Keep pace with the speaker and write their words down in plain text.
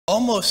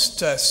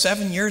almost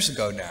 7 years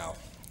ago now,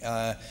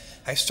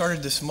 I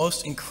started this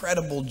most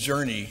incredible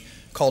journey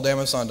called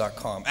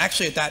Amazon.com.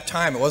 Actually, at that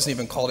time, it wasn't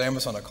even called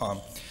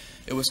Amazon.com.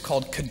 It was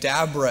called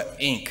Cadabra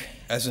Inc.,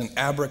 as in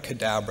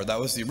abracadabra.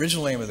 That was the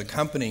original name of the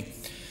company.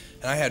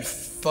 And I had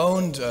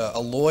phoned a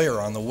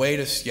lawyer on the way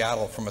to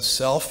Seattle from a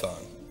cell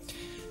phone.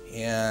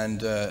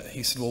 And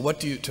he said, well, what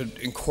do you, to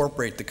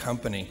incorporate the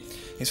company?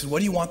 He said, what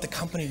do you want the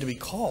company to be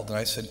called? And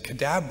I said,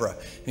 Cadabra.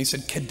 And he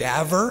said,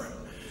 Cadaver?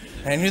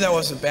 And I knew that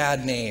was a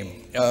bad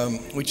name.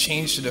 We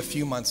changed it a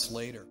few months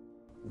later.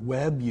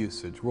 Web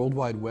usage,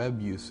 worldwide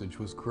web usage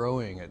was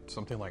growing at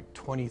something like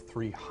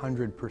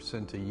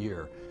 2,300% a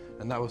year.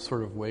 And that was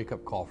sort of a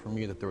wake-up call for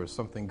me that there was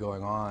something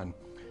going on.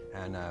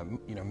 And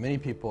you know, many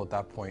people at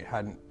that point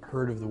hadn't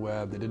heard of the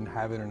web. They didn't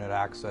have internet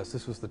access.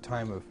 This was the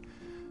time of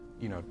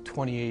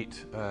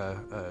 28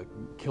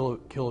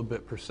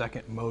 kilobit per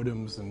second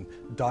modems and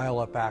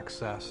dial-up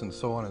access and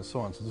so on and so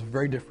on. So it's a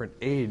very different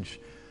age.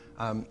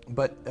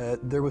 But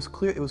it was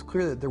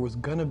clear that there was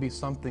going to be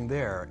something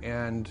there,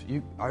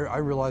 and I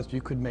realized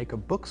you could make a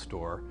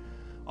bookstore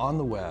on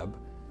the web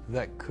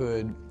that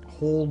could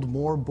hold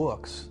more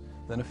books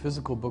than a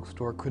physical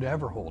bookstore could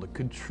ever hold. It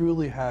could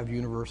truly have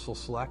universal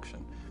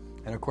selection.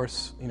 And of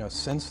course,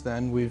 since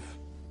then we've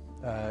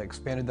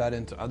expanded that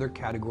into other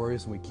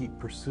categories, and we keep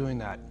pursuing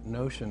that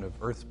notion of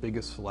Earth's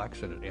biggest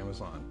selection at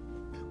Amazon.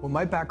 Well,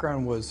 my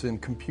background was in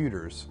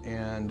computers,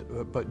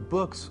 but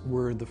books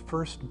were the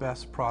first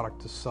best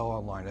product to sell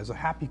online. As a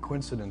happy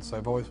coincidence,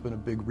 I've always been a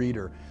big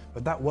reader,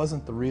 but that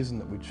wasn't the reason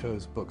that we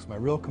chose books. My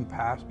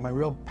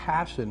real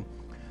passion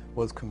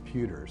was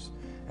computers,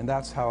 and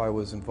that's how I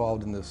was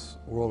involved in this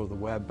world of the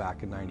web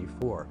back in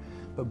 '94.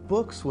 But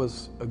books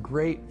was a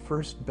great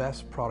first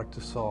best product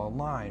to sell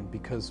online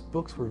because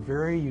books were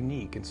very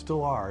unique, and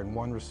still are in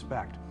one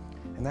respect,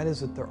 and that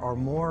is that there are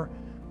more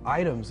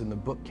items in the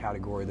book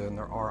category than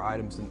there are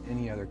items in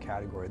any other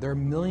category. There are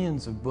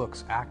millions of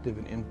books active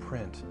and in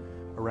print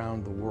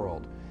around the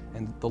world,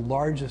 and the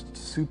largest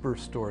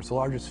superstores, the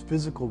largest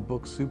physical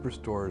book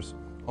superstores,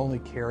 only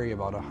carry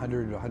about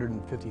 100 to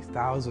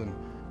 150,000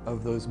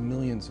 of those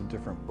millions of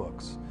different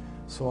books.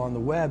 So on the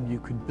web, you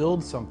could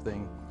build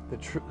something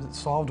that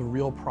solved a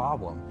real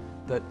problem,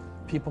 that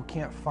people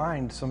can't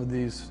find some of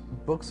these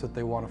books that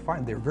they want to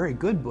find. They're very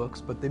good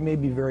books, but they may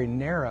be very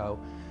narrow,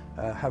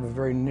 have a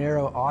very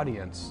narrow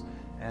audience.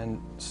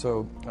 And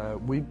so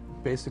we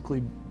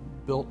basically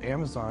built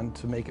Amazon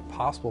to make it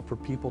possible for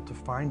people to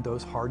find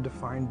those hard to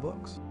find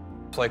books.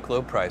 It's like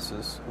low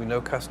prices. We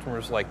know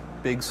customers like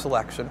big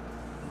selection,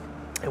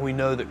 and we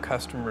know that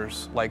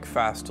customers like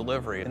fast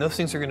delivery. And those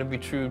things are going to be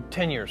true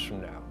 10 years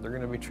from now. They're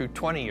going to be true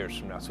 20 years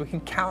from now. So we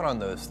can count on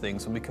those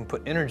things and we can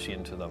put energy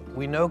into them.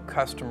 We know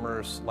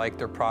customers like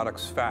their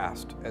products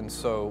fast, and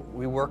so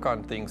we work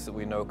on things that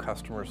we know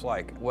customers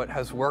like. What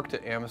has worked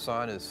at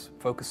Amazon is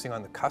focusing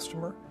on the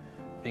customer,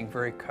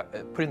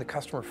 putting the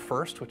customer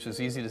first, which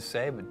is easy to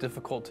say but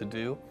difficult to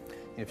do.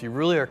 If you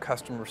really are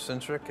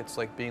customer-centric, it's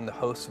like being the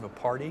host of a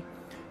party.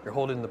 You're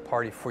holding the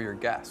party for your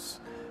guests.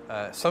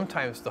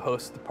 Sometimes the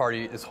host of the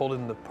party is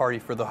holding the party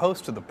for the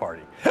host of the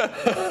party.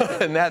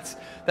 And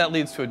that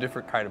leads to a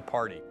different kind of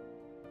party.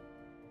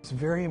 It's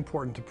very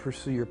important to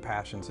pursue your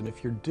passions, and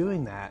if you're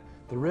doing that,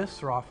 the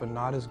risks are often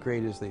not as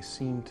great as they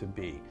seem to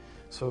be.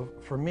 So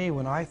for me,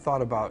 when I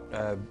thought about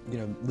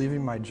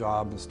leaving my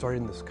job and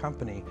starting this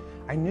company,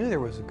 I knew there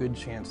was a good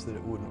chance that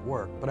it wouldn't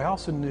work. But I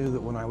also knew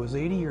that when I was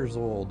 80 years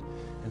old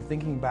and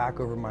thinking back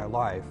over my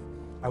life,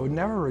 I would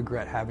never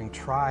regret having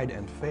tried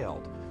and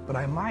failed. But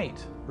I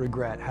might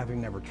regret having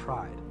never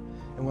tried.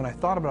 And when I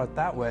thought about it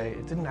that way,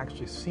 it didn't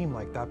actually seem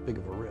like that big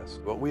of a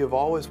risk. What we have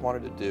always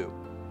wanted to do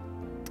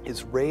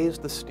is raise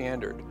the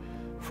standard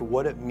for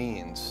what it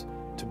means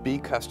to be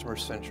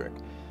customer-centric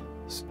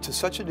to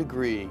such a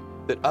degree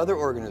that other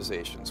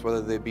organizations,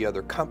 whether they be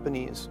other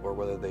companies or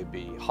whether they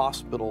be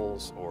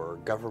hospitals or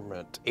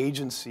government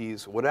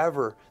agencies,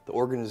 whatever the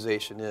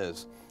organization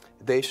is,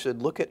 they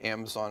should look at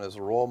Amazon as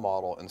a role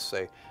model and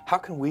say, how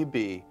can we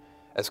be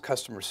as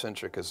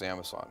customer-centric as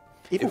Amazon?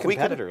 Even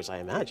competitors, I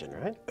imagine,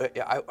 right?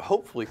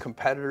 Hopefully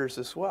competitors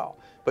as well.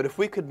 But if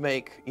we could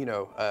make,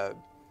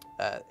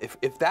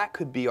 if that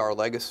could be our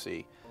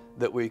legacy,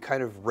 that we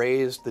kind of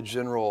raised the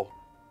general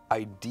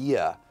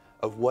idea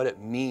of what it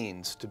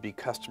means to be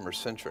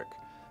customer-centric,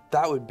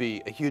 that would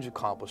be a huge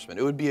accomplishment.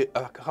 It would be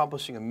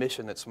accomplishing a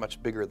mission that's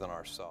much bigger than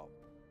ourselves.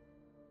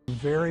 A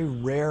very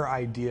rare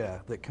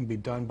idea that can be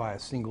done by a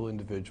single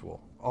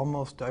individual.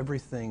 Almost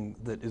everything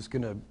that is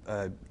going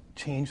to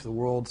change the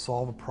world,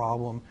 solve a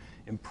problem,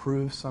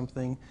 improve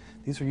something,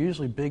 these are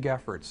usually big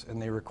efforts,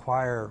 and they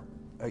require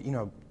a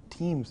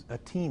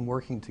team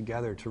working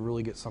together to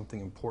really get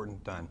something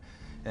important done.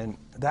 And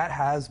that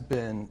has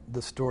been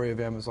the story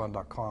of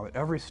Amazon.com. At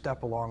every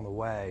step along the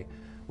way,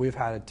 we've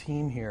had a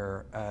team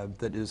here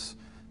that is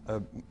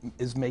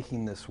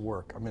making this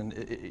work. I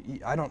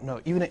mean, I don't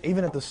know,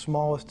 even at the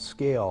smallest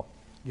scale,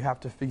 you have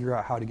to figure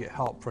out how to get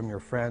help from your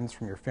friends,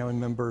 from your family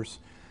members,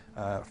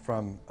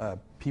 from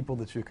people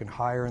that you can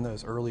hire in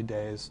those early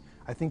days.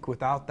 I think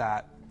without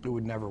that, it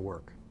would never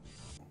work.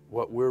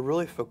 what we're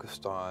really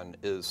focused on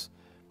is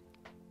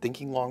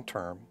thinking long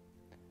term,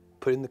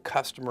 putting the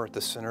customer at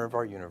the center of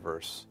our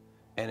universe,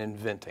 and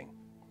inventing.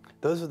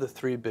 Those are the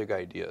three big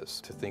ideas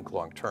to think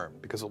long term,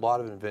 because a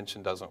lot of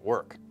invention doesn't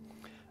work.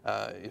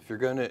 If you're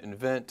going to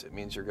invent, it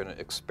means you're going to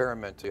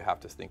experiment, you have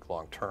to think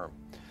long term.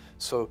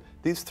 So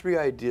these three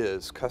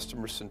ideas,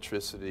 customer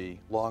centricity,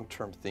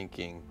 long-term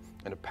thinking,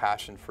 and a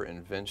passion for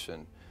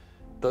invention,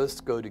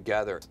 those go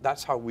together.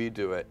 That's how we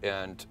do it.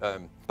 And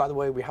by the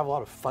way, we have a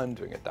lot of fun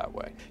doing it that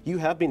way. You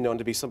have been known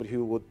to be somebody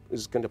who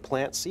is going to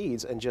plant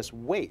seeds and just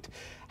wait.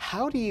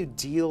 How do you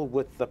deal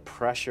with the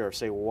pressure of,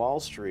 say, Wall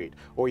Street,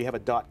 or you have a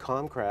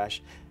dot-com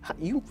crash?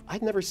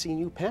 I've never seen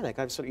you panic.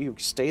 You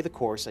stay the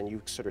course and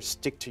you sort of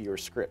stick to your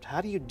script.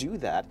 How do you do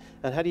that?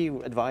 And how do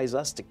you advise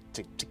us to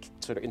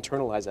sort of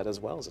internalize that as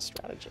well as a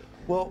strategy?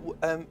 Well,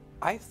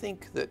 I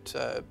think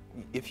that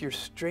if you're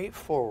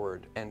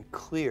straightforward and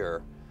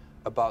clear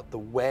about the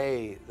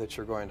way that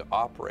you're going to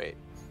operate,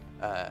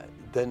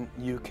 then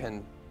you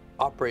can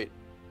operate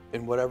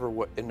in whatever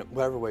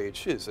way you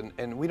choose.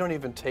 And we don't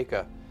even take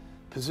a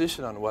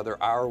position on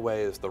whether our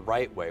way is the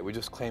right way. We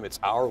just claim it's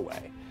our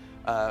way.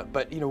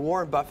 But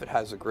Warren Buffett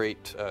has a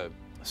great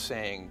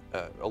saying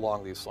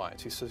along these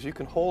lines. He says, you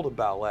can hold a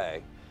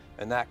ballet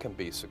and that can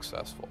be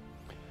successful.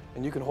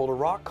 And you can hold a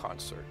rock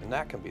concert and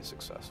that can be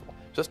successful.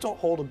 Just don't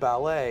hold a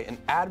ballet and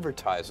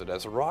advertise it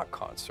as a rock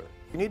concert.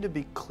 You need to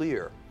be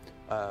clear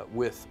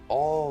with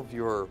all of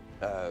your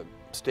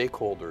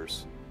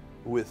stakeholders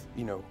with,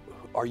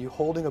 are you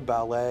holding a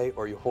ballet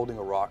or are you holding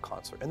a rock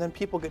concert? And then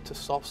people get to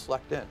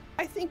self-select in.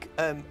 I think,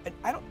 and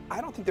I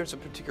don't think there's a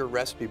particular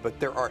recipe, but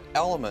there are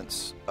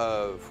elements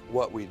of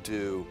what we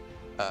do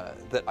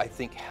that I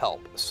think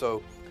help.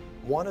 So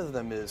one of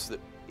them is that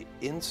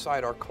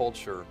inside our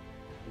culture,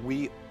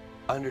 we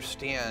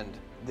understand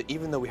that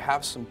even though we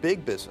have some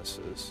big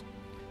businesses,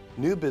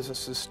 new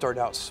businesses start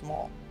out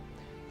small.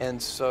 And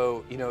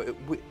so,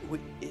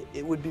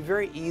 it would be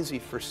very easy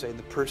for, say,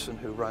 the person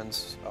who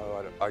runs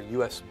our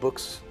U.S.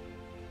 books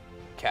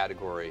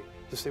category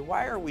to say,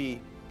 why are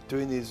we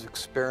doing these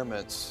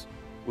experiments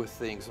with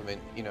things? I mean,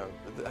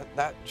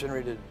 that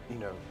generated,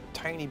 a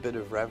tiny bit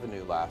of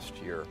revenue last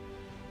year.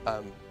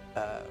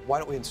 Why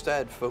don't we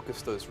instead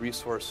focus those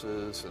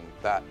resources and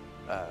that,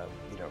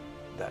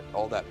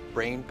 all that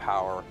brain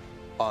power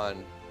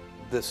on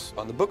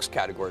the books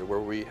category,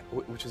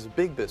 which is a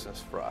big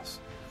business for us.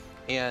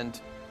 And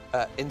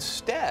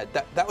instead,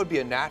 that would be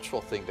a natural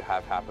thing to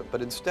have happen,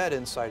 but instead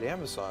inside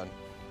Amazon,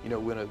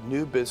 when a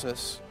new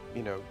business,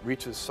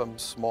 reaches some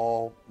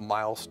small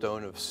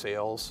milestone of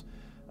sales,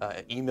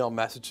 email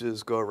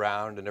messages go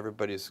around and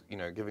everybody's,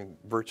 giving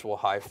virtual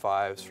high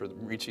fives for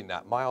reaching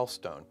that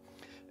milestone.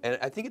 And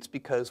I think it's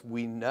because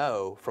we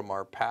know from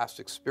our past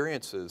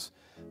experiences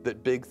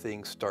that big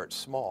things start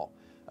small.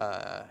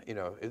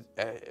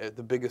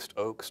 The biggest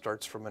oak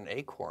starts from an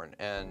acorn,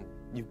 and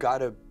you've got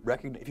to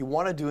recognize, if you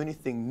want to do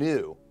anything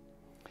new,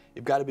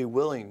 you've got to be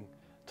willing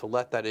to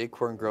let that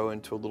acorn grow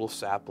into a little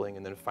sapling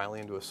and then finally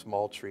into a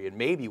small tree, and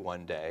maybe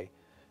one day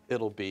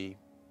it'll be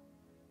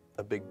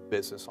a big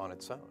business on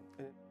its own.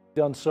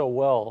 Done so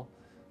well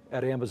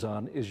at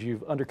Amazon is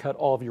you've undercut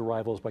all of your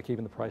rivals by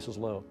keeping the prices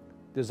low.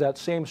 Does that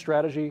same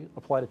strategy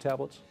apply to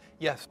tablets?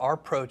 Yes, our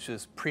approach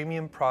is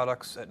premium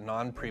products at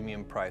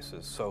non-premium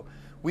prices. So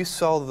we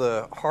sell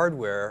the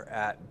hardware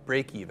at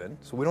break even,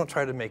 so we don't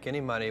try to make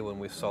any money when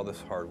we sell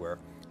this hardware.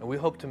 And we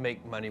hope to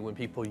make money when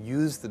people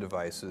use the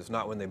devices,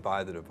 not when they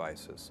buy the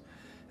devices.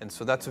 And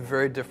so that's a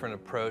very different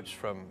approach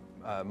from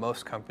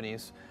most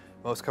companies.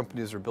 Most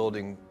companies are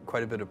building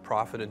quite a bit of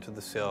profit into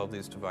the sale of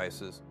these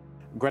devices.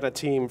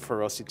 Team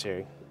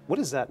ferocity. What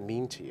does that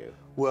mean to you?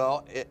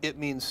 Well, it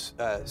means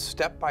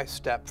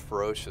step-by-step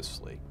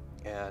ferociously.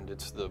 And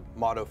it's the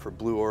motto for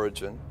Blue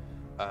Origin.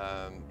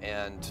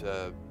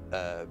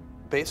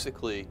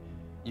 Basically,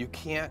 you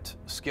can't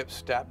skip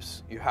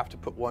steps. You have to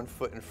put one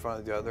foot in front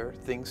of the other.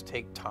 Things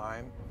take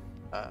time.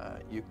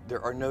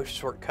 There are no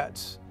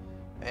shortcuts.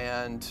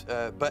 And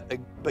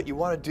but you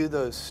want to do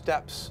those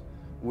steps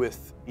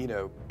with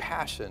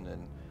passion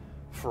and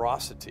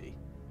ferocity.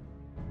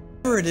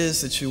 Whatever it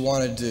is that you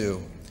want to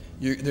do,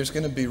 there's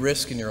going to be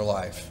risk in your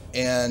life,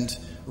 and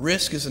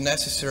risk is a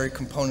necessary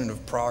component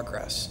of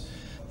progress.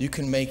 You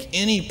can make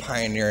any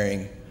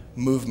pioneering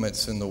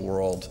movements in the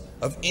world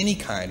of any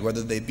kind,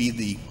 whether they be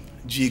the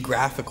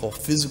geographical,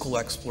 physical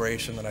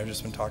exploration that I've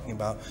just been talking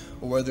about,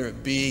 or whether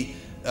it be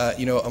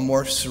a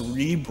more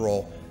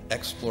cerebral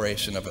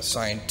exploration of a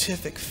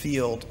scientific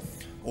field.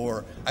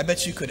 Or I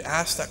bet you could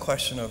ask that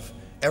question of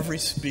every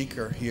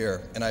speaker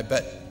here, and I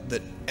bet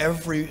that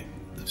every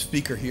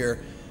speaker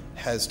here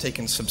has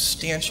taken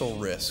substantial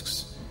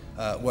risks,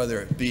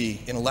 whether it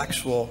be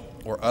intellectual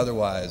or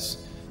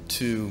otherwise,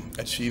 to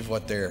achieve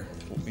what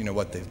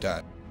they've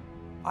done.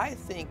 I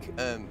think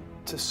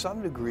to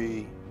some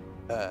degree,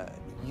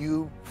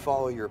 you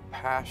follow your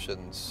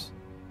passions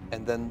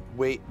and then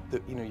wait,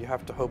 you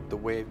have to hope the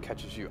wave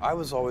catches you. I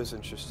was always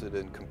interested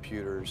in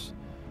computers.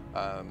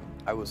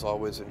 I was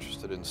always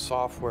interested in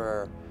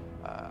software.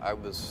 I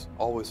was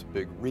always a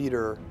big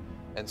reader.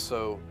 And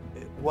so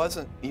it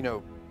wasn't, you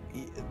know,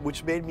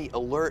 which made me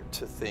alert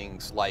to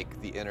things like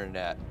the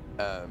internet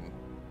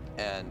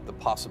and the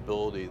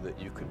possibility that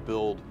you could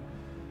build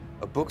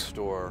a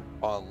bookstore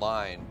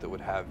online that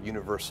would have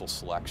universal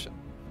selection.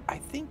 I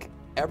think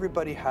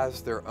everybody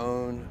has their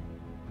own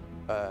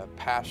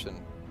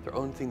passion, their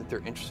own thing that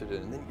they're interested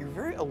in, and then you're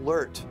very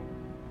alert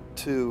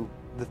to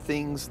the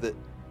things that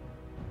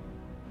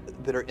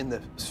are in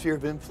the sphere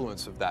of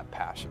influence of that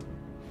passion.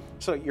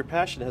 So your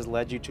passion has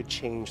led you to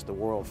change the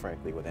world,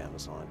 frankly, with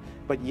Amazon.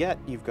 But yet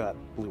you've got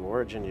Blue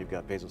Origin, you've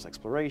got Bezos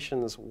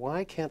Explorations.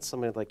 Why can't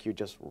somebody like you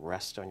just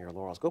rest on your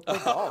laurels? Go play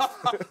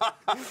golf.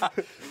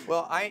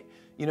 Well, I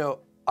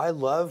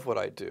love what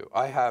I do.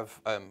 I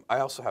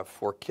also have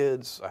 4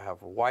 kids. I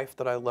have a wife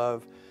that I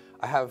love.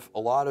 I have a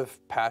lot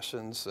of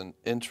passions and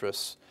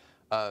interests.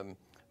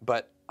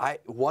 But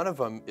one of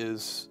them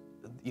is,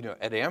 you know,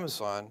 at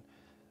Amazon,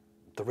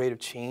 the rate of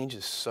change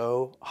is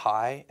so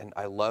high, and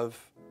I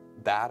love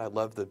that. I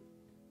love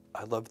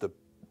the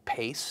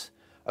pace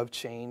of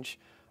change.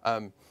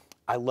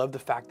 I love the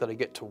fact that I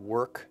get to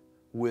work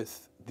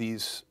with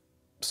these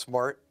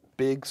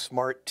big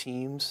smart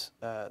teams.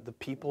 The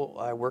people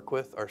I work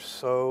with are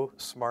so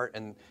smart,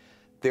 and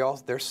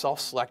they're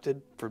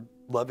self-selected for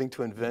loving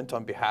to invent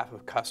on behalf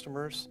of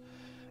customers.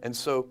 And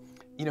so,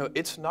 you know,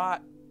 it's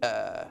not,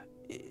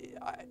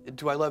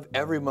 do I love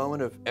every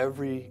moment of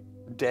every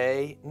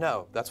day?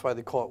 No, that's why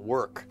they call it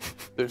work.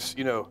 There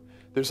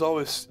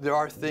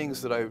are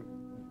things that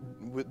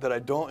I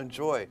don't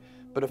enjoy,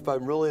 but if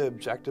I'm really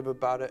objective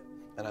about it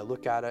and I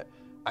look at it,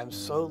 I'm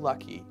so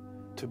lucky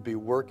to be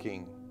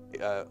working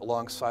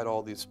alongside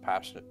all these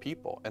passionate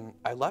people, and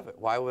I love it.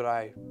 Why would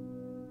I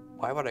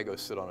go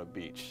sit on a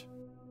beach?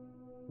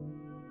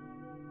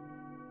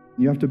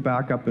 You have to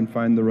back up and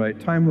find the right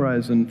time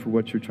horizon for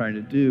what you're trying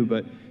to do,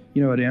 but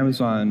you know, at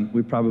Amazon,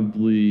 we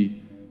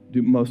probably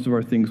do most of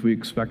our things. We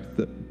expect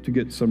to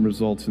get some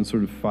results in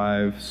sort of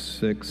 5,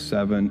 6,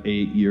 7,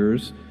 8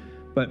 years,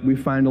 but we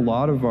find a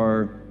lot of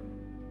our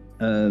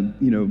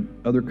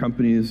other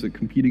companies that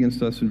compete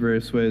against us in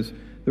various ways,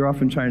 they're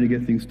often trying to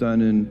get things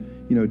done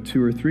in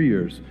 2 or 3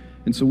 years.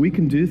 And so we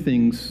can do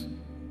things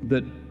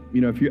that,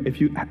 you know,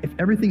 if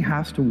everything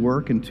has to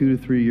work in 2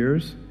 to 3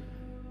 years,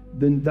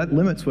 then that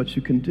limits what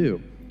you can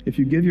do. If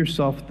you give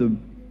yourself the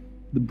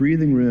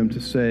breathing room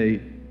to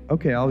say,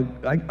 okay,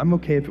 I'm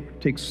okay if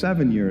it takes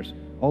 7 years,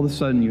 all of a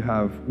sudden you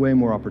have way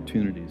more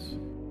opportunities.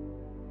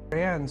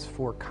 Brands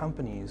for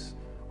companies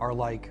are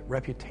like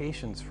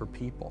reputations for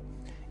people,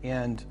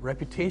 and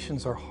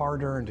reputations are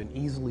hard-earned and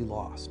easily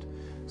lost.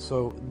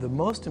 So the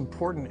most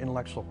important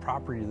intellectual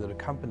property that a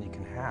company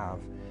can have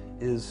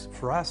is,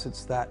 for us,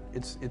 it's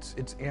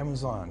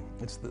Amazon.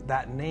 It's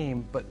that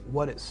name, but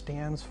what it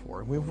stands for.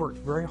 And we've worked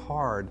very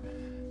hard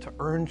to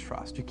earn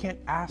trust. You can't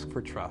ask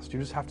for trust. You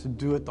just have to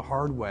do it the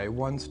hard way,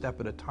 one step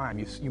at a time.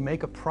 You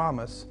make a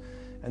promise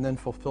and then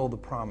fulfill the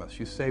promise.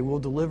 You say, we'll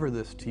deliver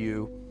this to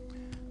you,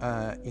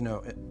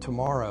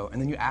 tomorrow,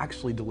 and then you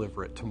actually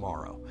deliver it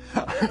tomorrow.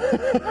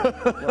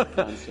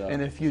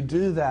 And if you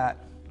do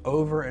that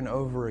over and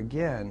over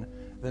again,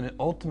 then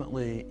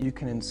ultimately you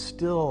can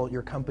instill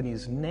your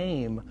company's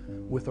name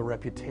with a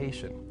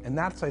reputation. And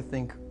that's, I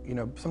think,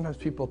 sometimes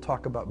people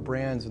talk about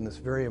brands in this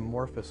very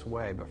amorphous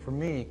way, but for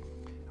me,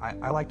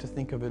 I like to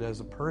think of it as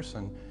a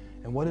person,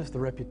 and what is the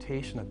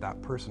reputation that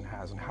that person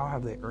has, and how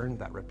have they earned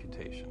that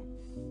reputation?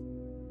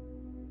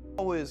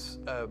 I always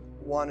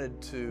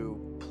wanted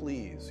to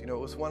please. It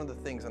was one of the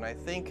things, and I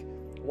think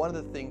one of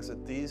the things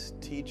that these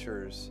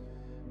teachers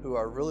who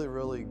are really,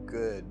 really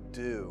good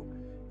do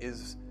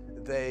is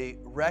they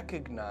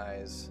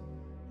recognize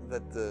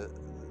that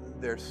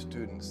their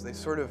students, they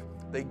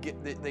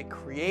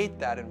create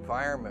that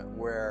environment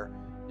where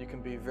you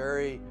can be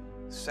very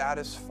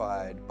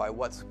satisfied by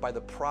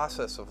the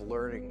process of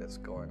learning that's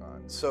going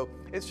on. So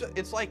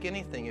it's like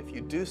anything. If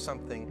you do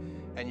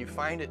something and you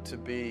find it to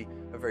be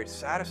a very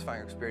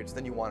satisfying experience,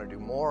 then you want to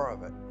do more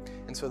of it.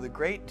 And so the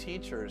great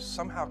teachers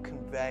somehow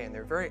convey in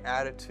their very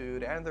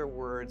attitude and their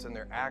words and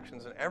their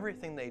actions and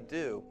everything they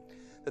do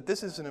that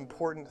this is an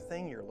important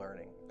thing you're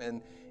learning.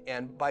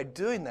 And by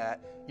doing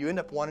that, you end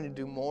up wanting to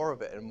do more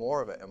of it and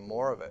more of it and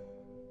more of it.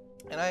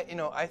 And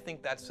I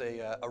think that's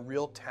a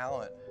real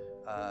talent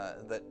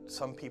that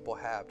some people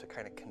have to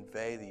kind of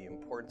convey the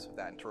importance of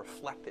that and to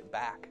reflect it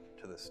back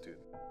to the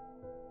student.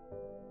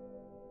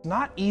 It's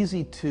not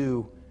easy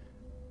to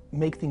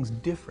make things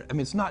different. I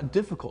mean, it's not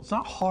difficult. It's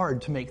not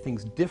hard to make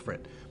things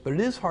different, but it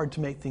is hard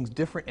to make things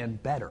different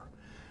and better.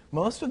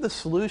 Most of the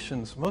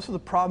solutions, most of the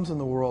problems in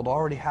the world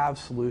already have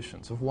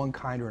solutions of one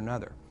kind or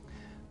another.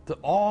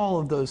 All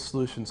of those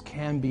solutions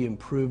can be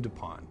improved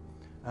upon.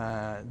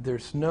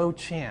 There's no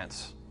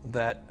chance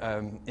that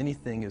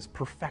anything is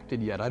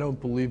perfected yet. I don't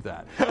believe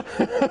that.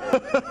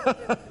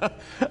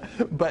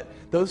 But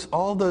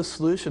all those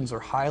solutions are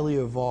highly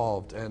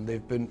evolved, and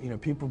they've been,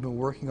 people have been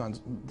working on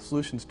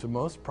solutions to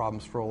most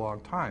problems for a long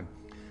time.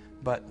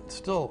 But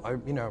still,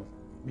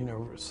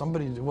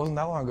 somebody, it wasn't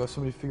that long ago,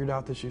 somebody figured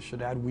out that you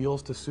should add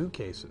wheels to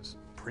suitcases.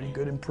 Pretty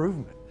good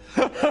improvement.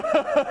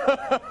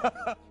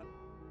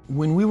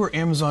 When we were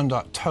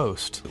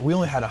Amazon.toast, we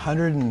only had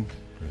 100 and,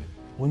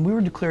 when we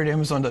were declared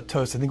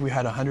Amazon.toast, I think we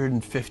had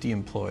 150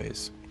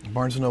 employees.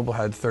 Barnes & Noble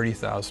had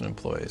 30,000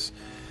 employees.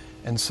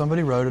 And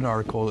somebody wrote an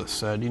article that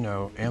said, you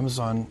know,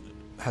 Amazon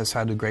has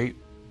had a great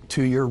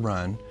 2-year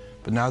run,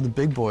 but now the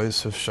big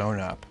boys have shown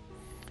up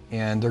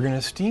and they're going to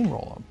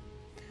steamroll them.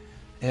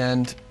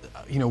 And,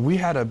 you know, we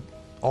had a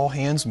all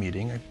hands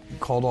meeting. I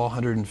called all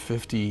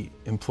 150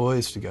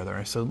 employees together.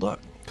 I said, look,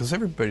 because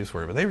everybody's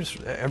worried about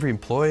it. Every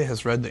employee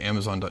has read the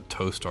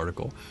Amazon.toast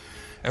article.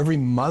 Every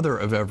mother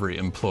of every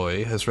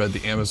employee has read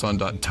the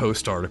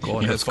Amazon.toast article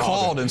and has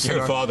called and said,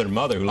 your father and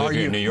mother who live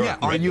here in New York. Yeah,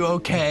 are you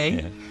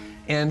okay? Yeah.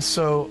 And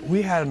so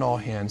we had an all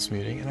hands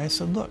meeting and I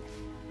said, look,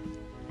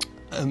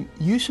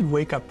 you should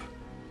wake up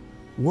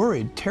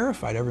worried,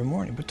 terrified every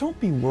morning, but don't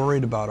be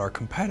worried about our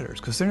competitors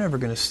because they're never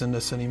going to send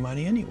us any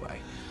money anyway.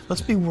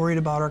 Let's be worried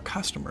about our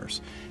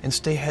customers and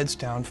stay heads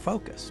down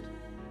focused.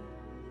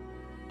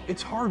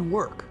 It's hard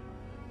work,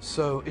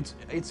 so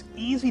it's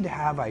easy to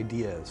have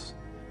ideas.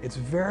 It's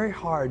very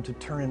hard to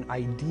turn an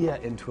idea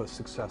into a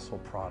successful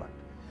product.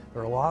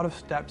 There are a lot of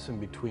steps in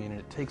between and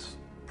it takes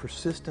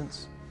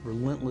persistence,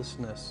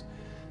 relentlessness.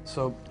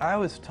 So I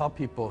always tell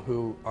people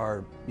who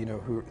are, you know,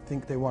 who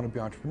think they want to be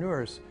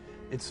entrepreneurs,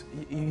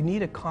 you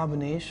need a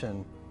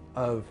combination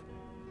of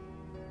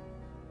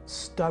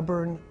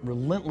stubborn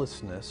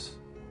relentlessness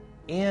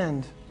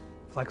and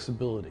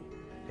flexibility.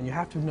 And you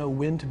have to know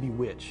when to be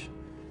which.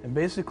 And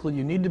basically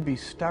you need to be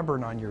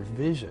stubborn on your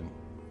vision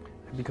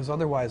because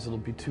otherwise it'll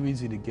be too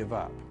easy to give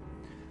up.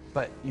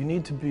 But you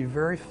need to be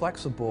very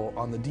flexible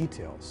on the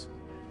details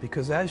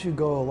because as you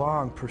go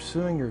along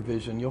pursuing your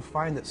vision, you'll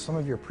find that some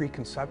of your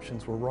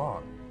preconceptions were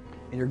wrong.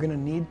 And you're going to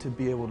need to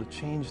be able to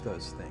change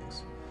those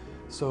things.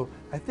 So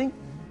I think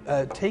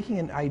taking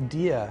an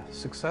idea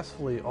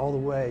successfully all the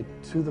way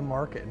to the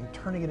market and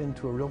turning it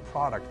into a real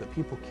product that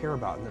people care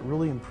about and that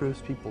really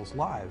improves people's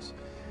lives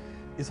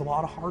is a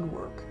lot of hard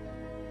work.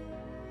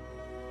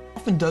 It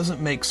often doesn't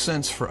make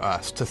sense for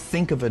us to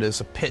think of it as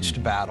a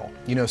pitched battle.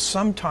 You know,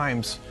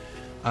 sometimes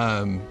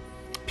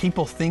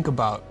people think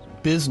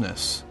about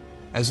business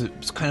as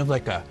it's kind of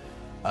like a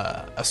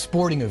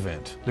sporting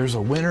event. There's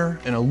a winner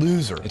and a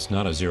loser. It's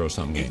not a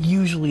zero-sum game. It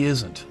usually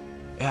isn't.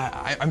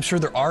 I'm sure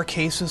there are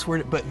cases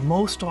where, but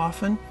most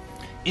often,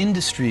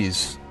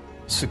 industries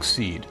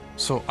succeed.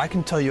 So I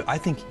can tell you, I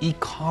think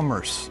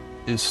e-commerce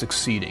is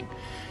succeeding.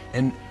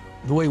 And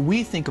the way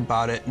we think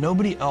about it,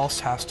 nobody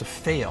else has to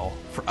fail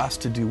for us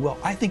to do well.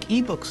 I think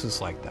ebooks is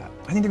like that.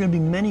 I think there are going to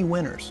be many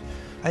winners.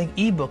 I think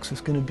ebooks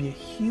is going to be a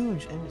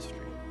huge industry.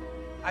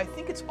 I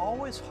think it's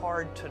always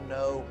hard to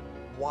know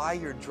why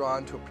you're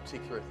drawn to a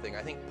particular thing.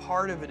 I think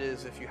part of it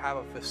is if you have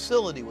a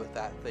facility with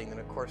that thing, then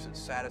of course it's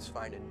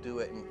satisfying to do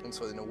it, and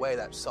so in a way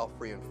that's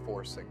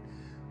self-reinforcing.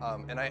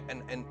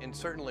 And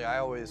certainly I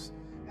always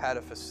had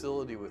a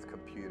facility with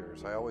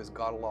computers. I always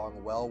got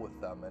along well with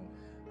them,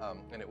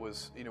 and it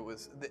was, you know,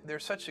 they're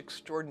such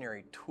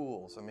extraordinary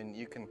tools. I mean,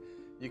 you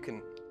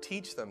can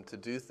teach them to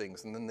do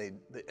things, and then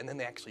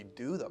they actually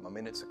do them. I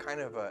mean, it's a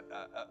kind of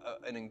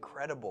an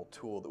incredible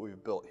tool that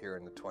we've built here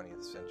in the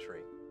 20th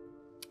century.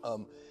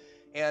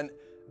 And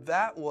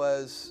that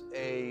was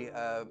a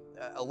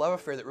love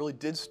affair that really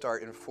did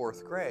start in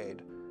 4th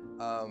grade.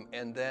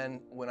 And then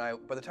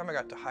by the time I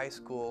got to high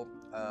school,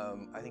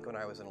 I think when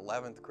I was in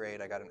 11th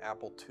grade, I got an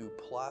Apple II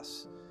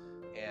Plus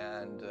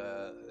and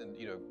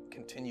you know,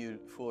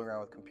 continued fooling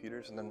around with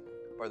computers. And then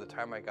by the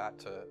time I got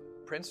to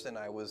Princeton,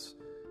 I was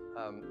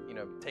you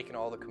know, taking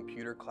all the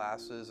computer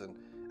classes and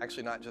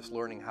actually not just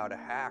learning how to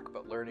hack,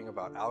 but learning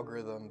about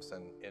algorithms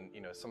and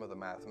you know, some of the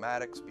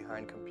mathematics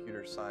behind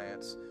computer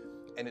science.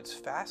 And it's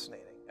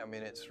fascinating. I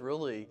mean, it's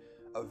really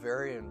a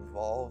very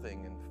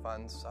involving and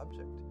fun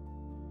subject.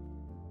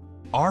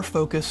 Our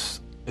focus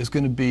is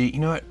going to be, you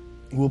know what,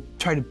 we'll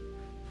try to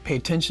pay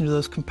attention to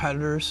those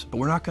competitors, but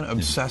we're not going to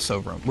obsess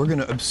over them. We're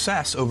going to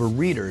obsess over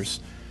readers,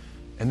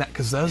 and that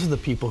because those are the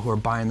people who are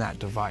buying that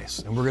device.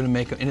 And we're going to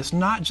make it, and it's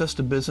not just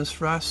a business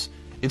for us,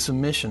 it's a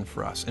mission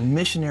for us. And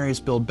missionaries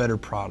build better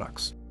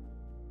products.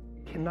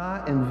 You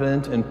cannot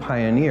invent and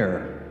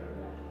pioneer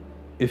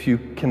if you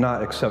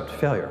cannot accept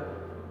failure.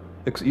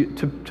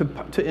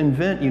 To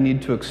invent, you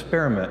need to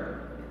experiment.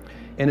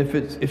 And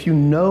if you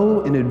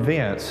know in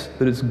advance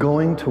that it's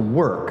going to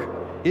work,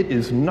 it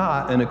is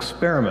not an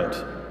experiment.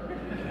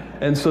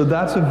 And so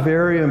that's a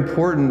very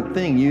important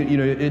thing. You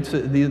know,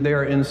 they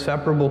are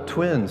inseparable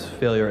twins,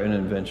 failure and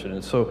invention.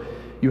 And so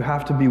you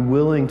have to be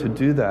willing to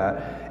do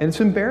that. And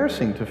it's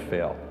embarrassing to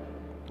fail.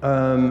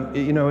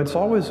 You know, it's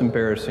always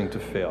embarrassing to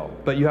fail.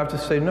 But you have to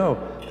say, no,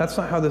 that's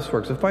not how this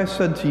works. If I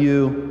said to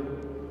you,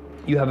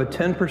 you have a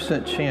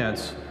 10%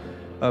 chance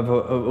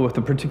with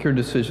a particular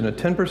decision, a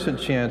 10%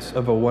 chance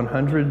of a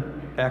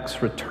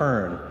 100x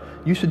return,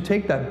 you should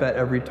take that bet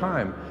every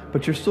time.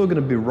 But you're still going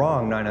to be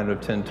wrong 9 out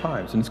of 10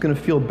 times, and it's going to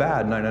feel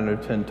bad 9 out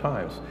of 10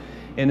 times.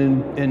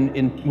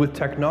 And with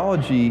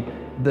technology,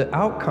 the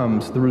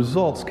outcomes, the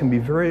results can be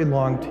very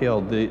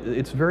long-tailed.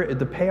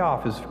 The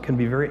payoff can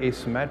be very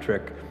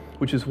asymmetric,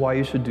 which is why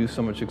you should do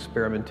so much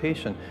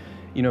experimentation.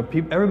 You know,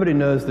 everybody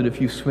knows that if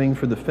you swing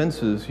for the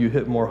fences, you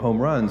hit more home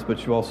runs,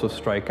 but you also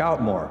strike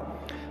out more.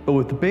 But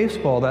with the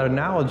baseball, that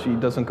analogy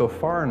doesn't go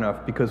far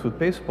enough, because with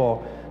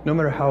baseball, no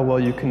matter how well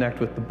you connect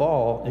with the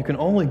ball, you can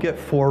only get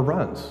 4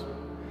 runs.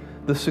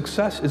 The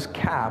success is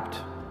capped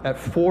at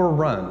 4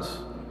 runs.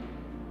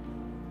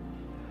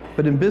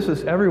 But in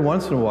business, every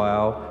once in a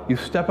while, you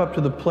step up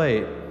to the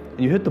plate and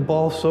you hit the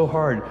ball so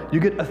hard,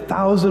 you get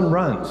 1,000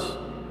 runs.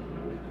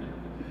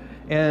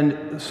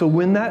 And so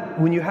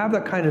when you have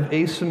that kind of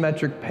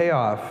asymmetric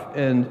payoff,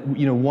 and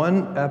you know,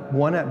 one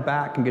at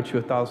bat can get you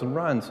 1,000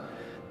 runs,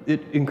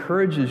 it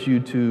encourages you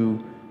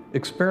to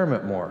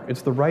experiment more.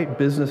 It's the right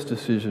business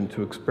decision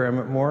to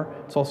experiment more.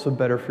 It's also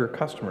better for your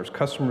customers.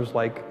 Customers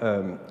like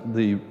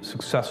the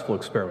successful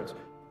experiments.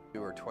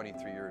 You are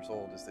 23 years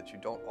old is that you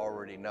don't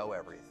already know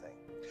everything.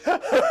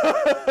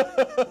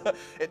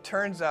 It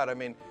turns out, I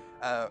mean,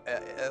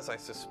 as I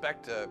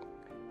suspect,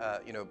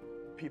 you know,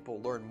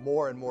 people learn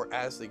more and more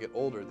as they get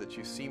older, that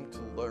you seem to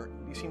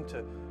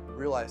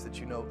realize that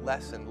you know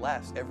less and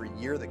less every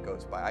year that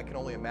goes by. I can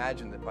only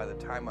imagine that by the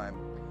time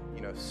I'm, you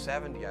know,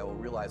 70, I will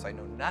realize I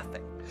know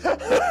nothing.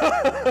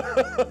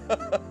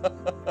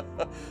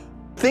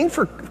 Thing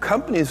for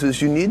companies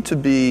is you need to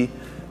be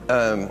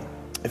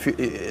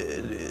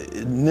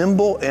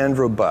nimble and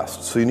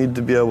robust. So you need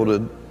to be able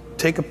to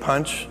take a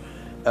punch,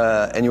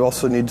 and you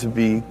also need to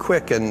be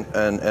quick and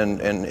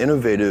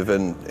innovative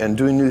and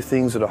doing new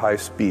things at a high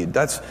speed.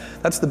 That's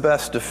the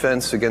best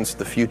defense against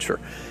the future.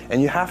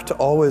 And you have to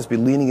always be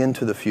leaning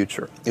into the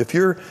future. If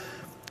you're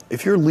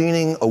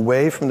leaning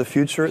away from the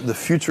future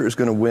is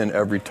going to win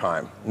every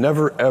time.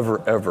 Never,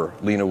 ever, ever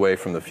lean away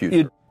from the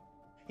future.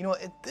 You know,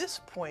 at this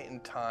point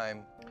in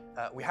time,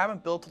 we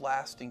haven't built a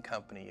lasting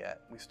company yet.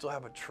 We still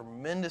have a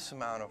tremendous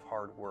amount of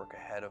hard work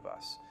ahead of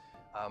us.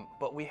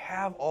 But we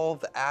have all of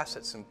the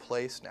assets in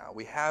place now.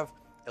 We have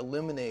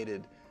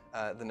eliminated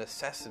the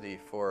necessity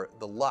for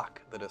the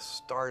luck that a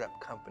startup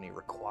company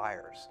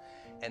requires.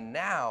 And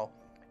now,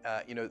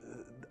 you know,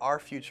 our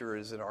future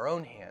is in our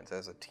own hands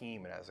as a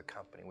team and as a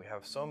company. We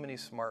have so many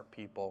smart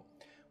people.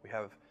 We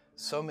have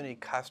so many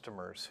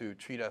customers who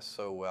treat us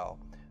so well.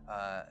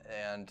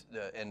 And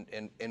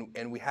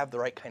we have the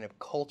right kind of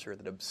culture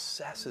that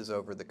obsesses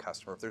over the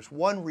customer. If there's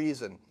one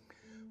reason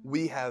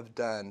we have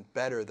done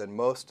better than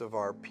most of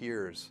our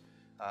peers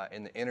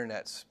in the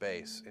internet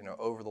space, you know,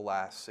 over the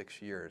last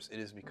 6 years, it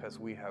is because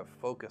we have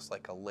focused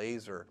like a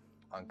laser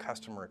on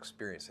customer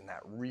experience, and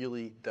that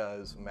really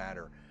does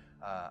matter.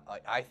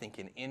 I think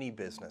in any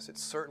business, it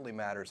certainly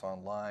matters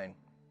online,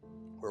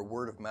 where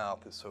word of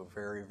mouth is so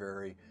very,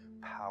 very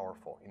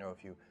powerful. You know,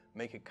 if you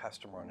make a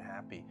customer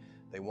unhappy,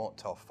 they won't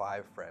tell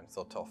 5 friends,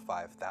 they'll tell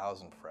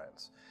 5,000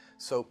 friends.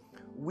 So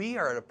we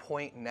are at a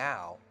point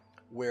now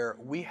where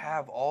we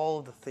have all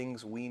of the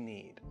things we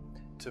need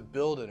to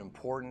build an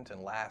important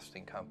and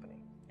lasting company.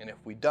 And if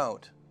we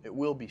don't, it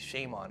will be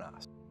shame on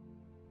us.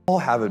 We all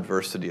have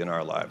adversity in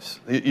our lives.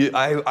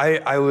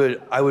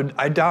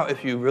 I doubt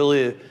if you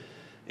really,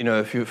 you know,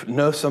 if you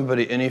know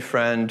somebody, any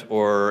friend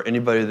or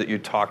anybody that you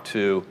talk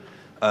to,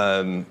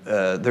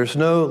 there's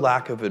no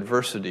lack of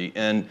adversity.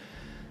 And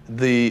by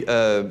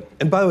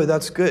the way,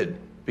 that's good,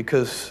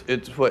 because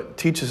it's what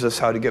teaches us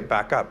how to get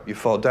back up. You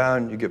fall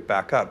down, you get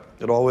back up.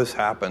 It always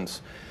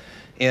happens.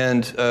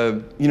 And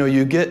you know,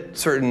 you get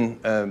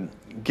certain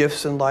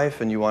gifts in life,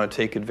 and you want to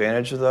take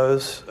advantage of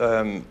those.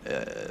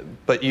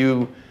 But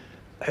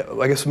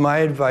I guess my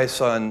advice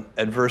on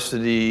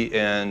adversity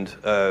and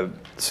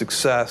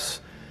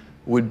success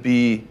would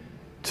be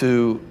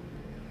to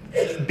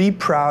be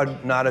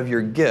proud not of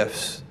your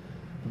gifts,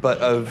 but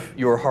of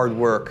your hard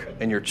work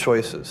and your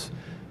choices.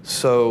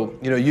 So,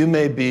 you know, you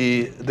may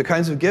be, the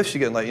kinds of gifts you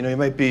get in life, you know, you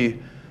might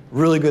be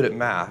really good at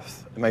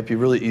math. It might be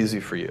really easy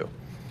for you.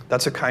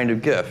 That's a kind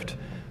of gift.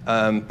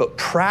 But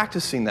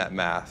practicing that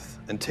math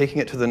and taking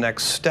it to the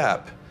next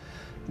step,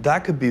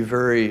 that could be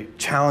very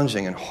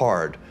challenging and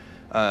hard,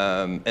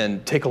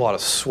 and take a lot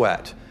of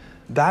sweat.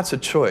 That's a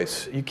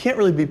choice. You can't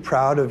really be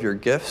proud of your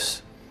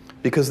gifts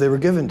because they were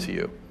given to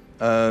you.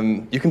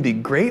 You can be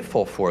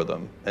grateful for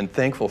them and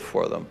thankful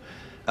for them.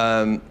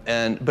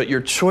 But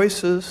your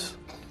choices,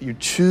 you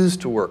choose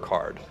to work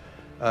hard.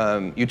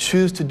 You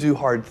choose to do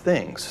hard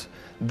things.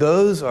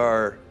 Those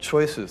are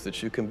choices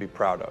that you can be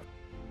proud of.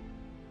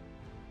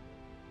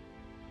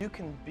 You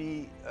can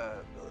be,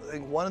 I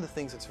think one of the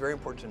things that's very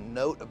important to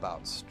note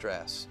about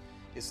stress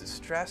is that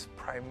stress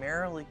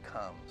primarily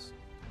comes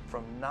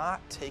from not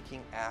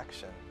taking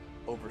action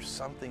over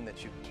something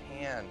that you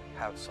can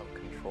have some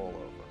control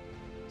over.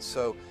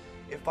 So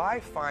if I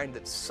find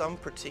that some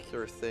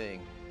particular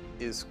thing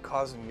is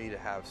causing me to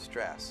have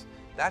stress,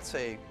 that's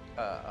a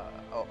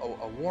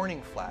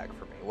warning flag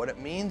for me. What it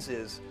means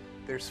is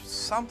there's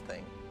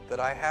something that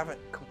I haven't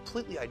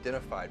completely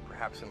identified,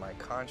 perhaps in my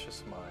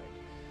conscious mind,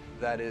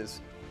 that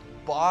is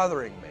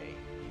bothering me,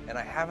 and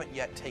I haven't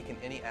yet taken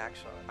any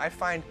action on it. I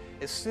find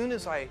as soon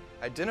as I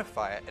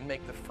identify it and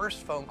make the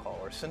first phone call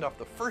or send off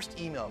the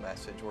first email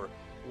message or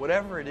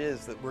whatever it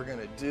is that we're going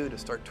to do to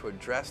start to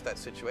address that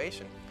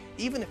situation,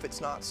 even if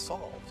it's not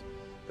solved,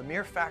 the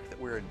mere fact that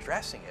we're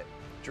addressing it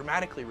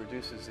dramatically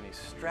reduces any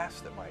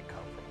stress that might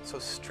come from it. So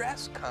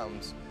stress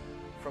comes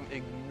from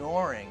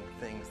ignoring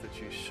things that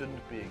you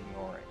shouldn't be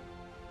ignoring,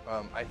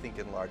 I think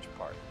in large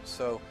part.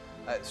 So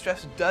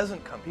stress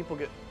doesn't come, people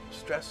get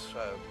stress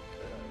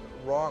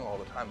wrong all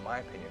the time, in my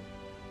opinion.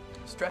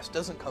 Stress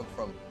doesn't come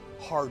from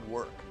hard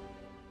work,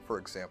 for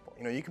example.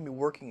 You know, you can be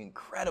working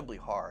incredibly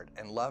hard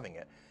and loving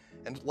it.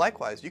 And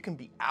likewise, you can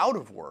be out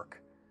of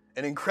work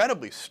and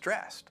incredibly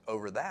stressed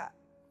over that.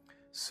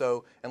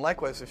 So, and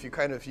likewise, if you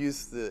kind of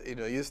use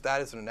that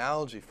as an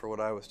analogy for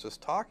what I was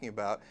just talking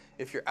about,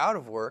 if you're out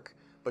of work,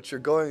 but you're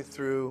going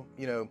through,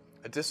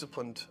 a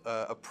disciplined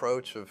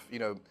approach of,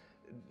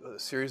 a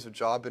series of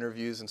job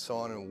interviews and so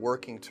on and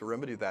working to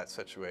remedy that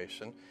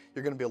situation,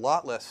 you're going to be a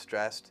lot less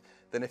stressed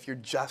than if you're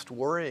just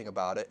worrying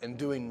about it and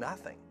doing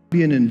nothing.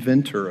 Be an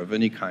inventor of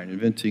any kind,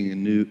 inventing a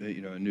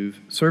new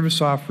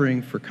service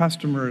offering for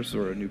customers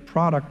or a new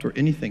product or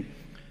anything.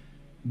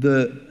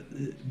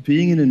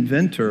 Being an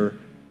inventor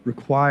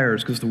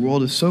requires, because the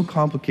world is so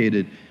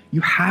complicated,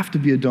 you have to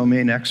be a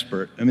domain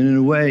expert. I mean, in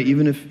a way,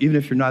 even if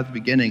you're not at the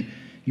beginning,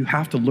 you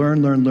have to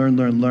learn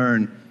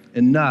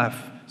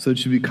enough so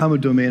that you become a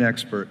domain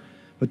expert.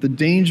 But the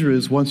danger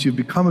is once you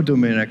become a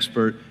domain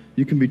expert,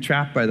 you can be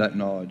trapped by that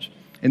knowledge.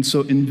 And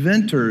so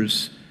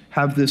inventors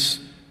have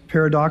this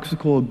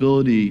paradoxical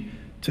ability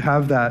to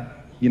have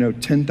that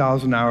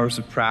 10,000 hours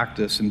of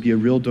practice and be a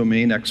real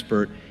domain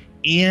expert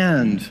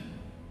and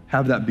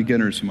have that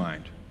beginner's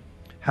mind.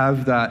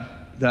 Have that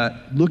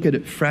look at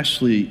it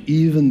freshly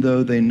even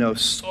though they know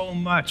so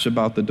much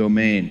about the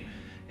domain.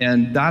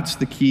 And that's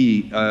the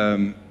key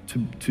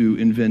to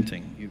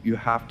inventing. You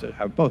have to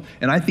have both.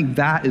 And I think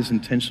that is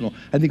intentional.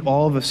 I think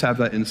all of us have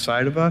that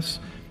inside of us,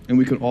 and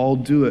we can all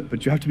do it,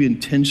 but you have to be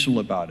intentional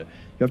about it.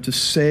 You have to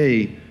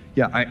say,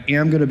 yeah, I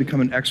am going to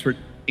become an expert,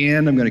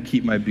 and I'm going to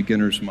keep my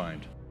beginner's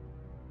mind.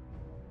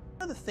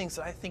 One of the things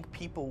that I think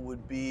people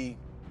would be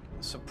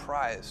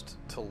surprised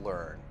to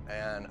learn,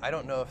 and I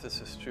don't know if this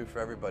is true for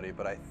everybody,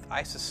 but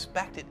I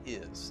suspect it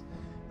is.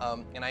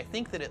 And I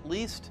think that at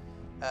least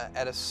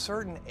at a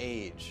certain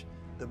age,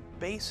 the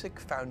basic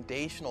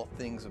foundational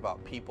things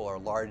about people are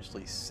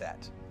largely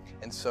set.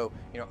 And so,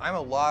 I'm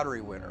a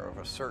lottery winner of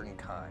a certain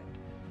kind.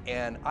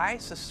 And I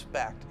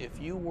suspect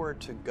if you were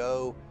to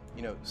go,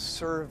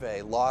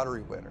 survey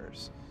lottery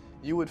winners,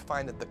 you would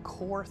find that the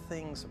core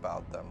things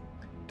about them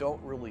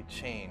don't really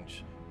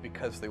change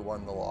because they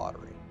won the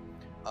lottery.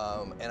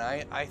 And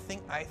I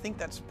think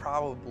that's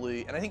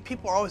probably, and I think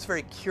people are always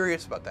very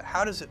curious about that.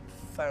 How does it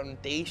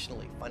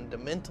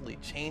fundamentally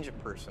change a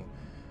person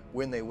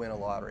when they win a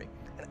lottery?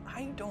 And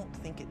I don't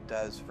think it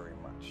does very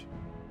much.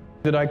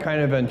 Did I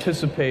kind of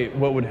anticipate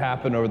what would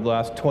happen over the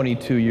last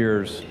 22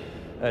 years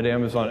at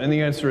Amazon? And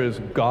the answer is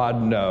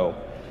God, no.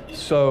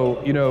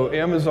 So,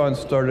 Amazon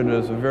started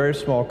as a very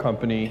small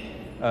company.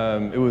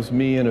 It was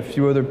me and a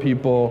few other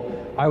people.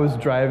 I was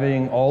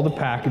driving all the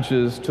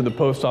packages to the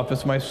post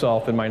office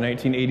myself in my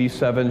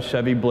 1987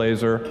 Chevy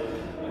Blazer.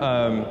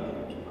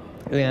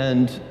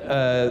 When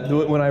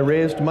I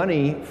raised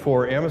money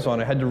for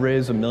Amazon, I had to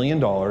raise $1 million,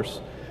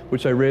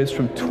 which I raised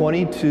from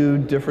 22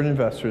 different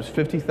investors,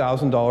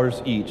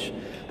 $50,000 each.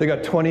 They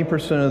got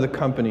 20% of the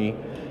company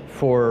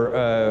for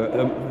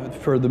the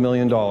 $1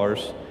 million.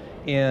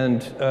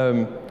 And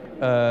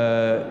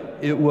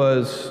it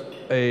was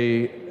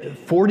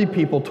 40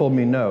 people told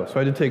me no. So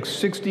I had to take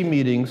 60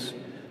 meetings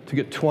to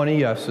get 20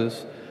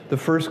 yeses. The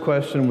first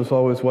question was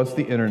always, what's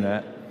the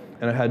internet?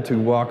 And I had to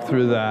walk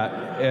through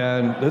that.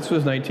 And this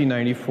was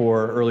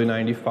 1994, early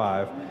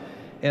 95.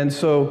 And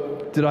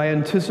so did I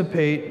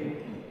anticipate,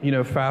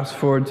 fast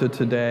forward to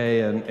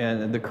today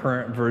and the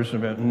current version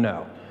of it?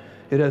 No.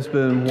 It has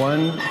been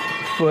one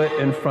foot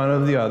in front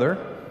of the other.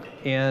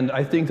 And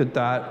I think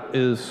that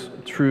is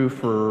true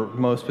for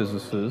most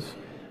businesses,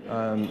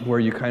 where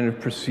you kind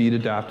of proceed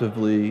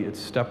adaptively. It's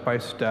step by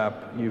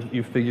step.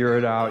 You figure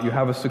it out. You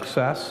have a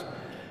success,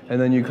 and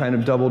then you kind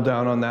of double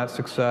down on that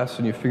success,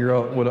 and you figure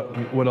out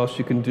what else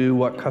you can do,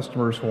 what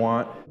customers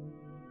want.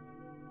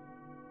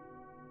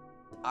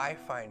 I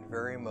find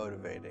very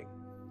motivating,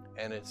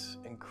 and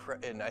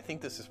and I think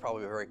this is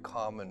probably a very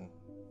common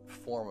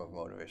form of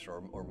motivation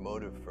or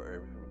motive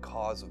or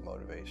cause of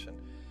motivation,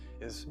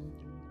 is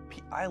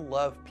I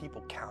love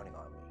people counting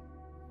on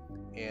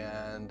me.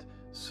 And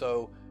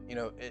so,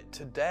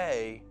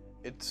 today,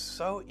 it's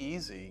so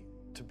easy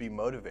to be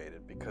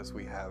motivated because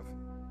we have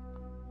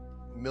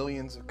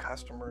millions of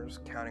customers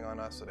counting on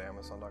us at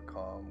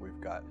Amazon.com. We've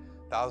got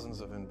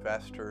thousands of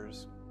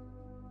investors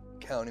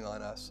counting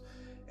on us.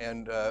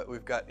 And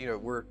we've got,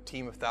 we're a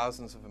team of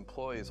thousands of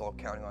employees all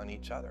counting on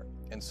each other.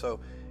 And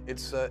so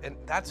it's, and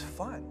that's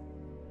fun.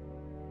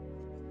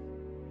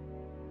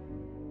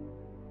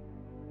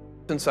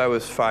 Since I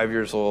was 5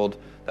 years old,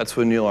 that's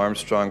when Neil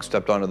Armstrong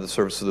stepped onto the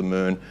surface of the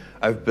moon.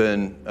 I've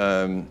been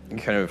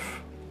kind of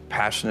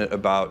passionate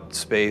about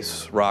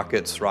space,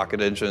 rockets,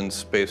 rocket engines,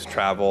 space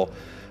travel.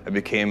 I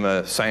became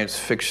a science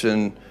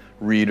fiction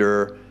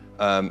reader,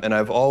 and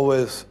I've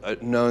always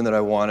known that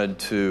I wanted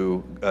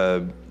to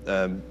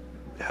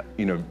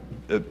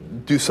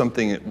do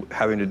something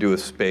having to do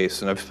with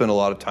space, and I've spent a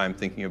lot of time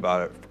thinking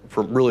about it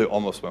for really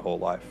almost my whole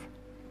life.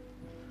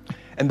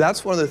 And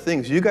that's one of the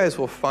things, you guys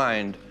will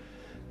find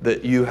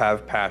that you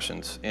have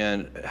passions,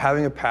 and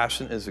having a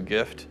passion is a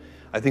gift.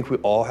 I think we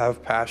all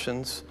have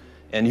passions,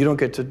 and you don't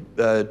get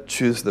to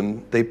choose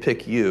them, they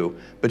pick you,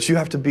 but you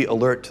have to be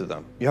alert to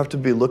them. You have to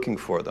be looking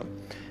for them.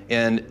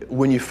 And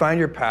when you find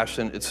your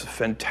passion, it's a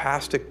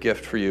fantastic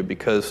gift for you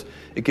because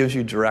it gives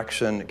you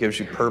direction, it gives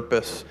you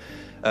purpose.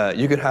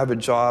 You can have a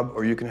job,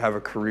 or you can have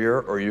a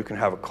career, or you can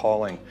have a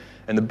calling.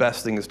 And the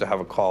best thing is to have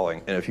a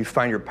calling. And if you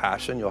find your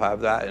passion, you'll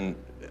have that, and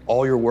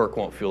all your work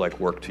won't feel like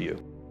work to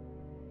you.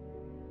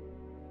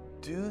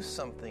 Do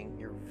something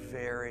you're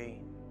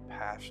very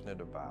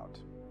passionate about.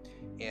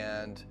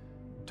 And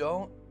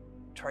don't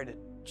try to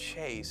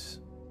chase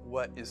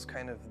what is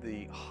kind of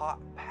the hot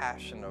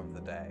passion of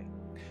the day.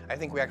 I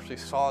think we actually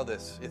saw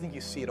this, I think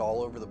you see it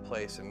all over the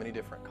place in many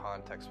different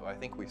contexts, but I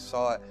think we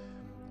saw it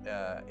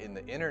in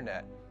the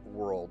internet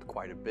world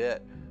quite a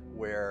bit,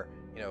 where,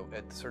 you know,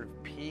 at the sort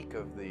of peak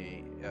of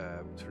the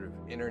sort of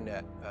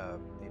internet,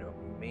 you know,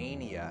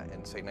 mania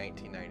in, say,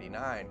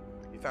 1999,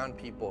 you found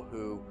people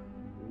who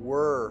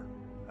were,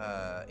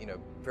 you know,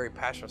 very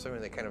passionate about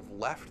something. They kind of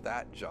left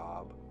that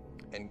job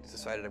and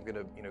decided, I'm going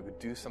to, you know,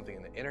 do something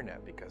in the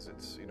internet, because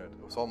it's, you know,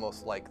 it was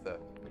almost like the,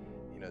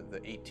 you know,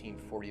 the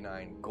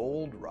 1849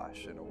 gold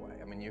rush in a way.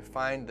 I mean, you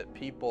find that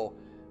people,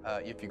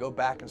 if you go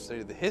back and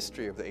study the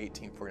history of the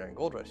 1849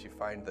 gold rush, you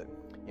find that,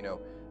 you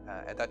know,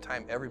 at that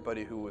time,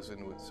 everybody who was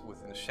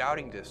within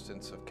shouting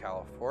distance of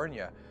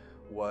California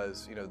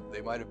was, you know,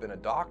 they might have been a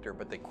doctor,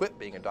 but they quit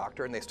being a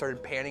doctor and they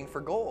started panning for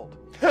gold.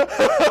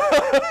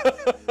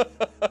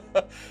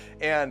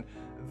 And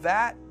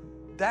that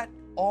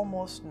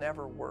almost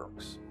never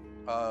works.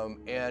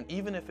 And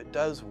even if it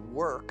does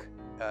work,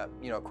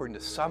 you know, according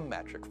to some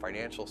metric,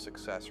 financial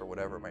success or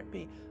whatever it might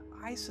be,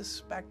 I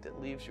suspect it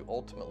leaves you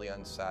ultimately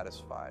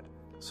unsatisfied.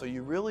 So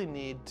you really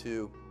need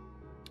to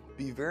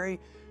be very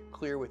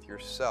clear with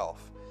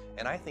yourself.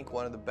 And I think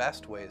one of the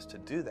best ways to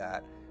do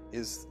that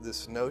is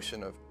this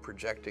notion of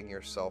projecting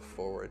yourself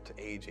forward to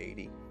age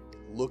 80,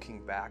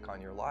 looking back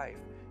on your life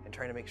and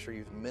trying to make sure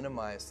you've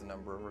minimized the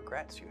number of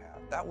regrets you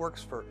have. That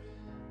works for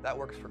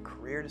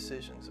career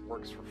decisions. It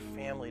works for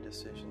family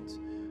decisions.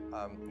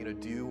 You know,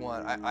 do you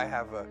want, I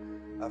have a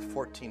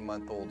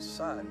 14-month-old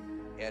son,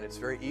 and it's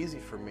very easy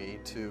for me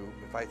to,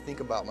 if I think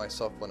about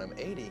myself when I'm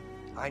 80,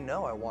 I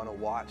know I want to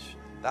watch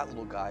that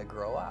little guy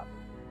grow up.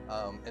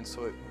 And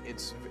so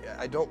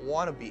I don't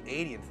want to be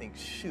 80 and think,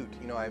 shoot,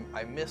 you know,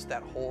 I missed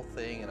that whole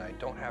thing, and I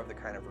don't have the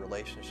kind of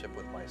relationship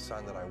with my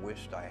son that I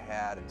wished I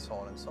had, and so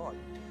on and so on.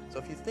 So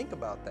if you think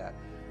about that,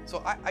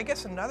 so I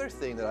guess another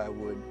thing that I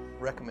would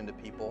recommend to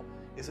people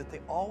is that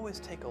they always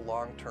take a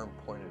long-term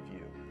point of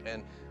view.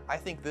 And I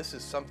think this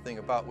is something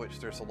about which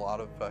there's a lot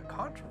of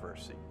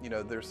controversy. You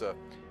know, there's a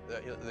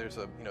you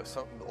know,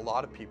 a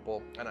lot of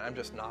people, and I'm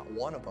just not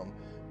one of them,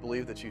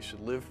 believe that you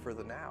should live for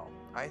the now.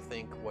 I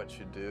think what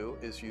you do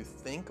is you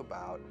think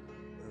about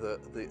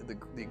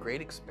the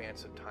great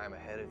expanse of time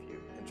ahead of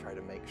you and try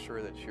to make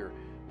sure that you're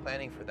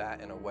planning for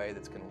that in a way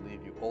that's going to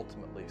leave you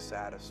ultimately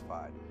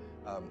satisfied.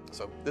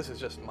 So this is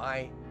just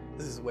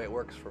this is the way it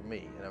works for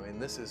me. And I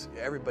mean,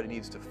 everybody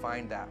needs to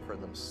find that for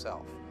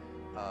themselves.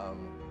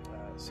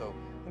 So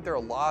I think there are a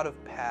lot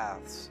of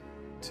paths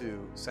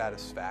to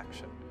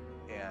satisfaction,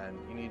 and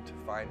you need to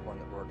find one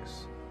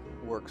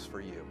that works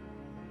for you.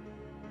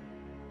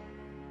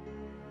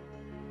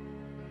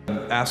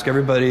 Ask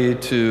everybody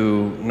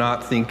to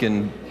not think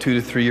in 2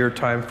 to 3 year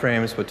time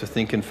frames, but to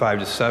think in 5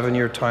 to 7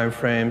 year time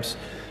frames.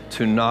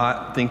 To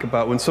not think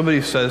about, when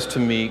somebody says to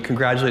me,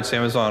 congratulates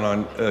Amazon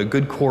on a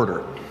good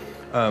quarter,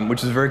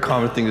 which is a very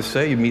common thing to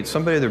say. You meet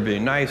somebody, they're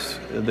being nice,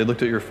 they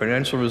looked at your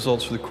financial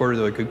results for the quarter,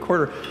 they're like, good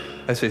quarter.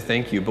 I say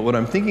thank you. But what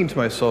I'm thinking to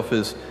myself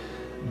is,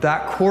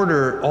 that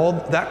quarter,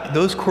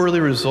 those quarterly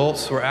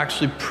results were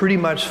actually pretty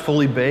much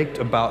fully baked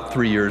about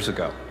 3 years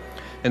ago.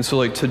 And so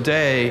like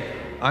today,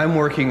 I'm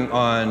working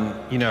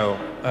on, you know,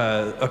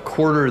 a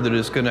quarter that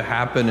is going to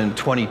happen in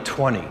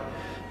 2020,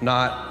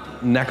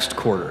 not next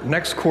quarter.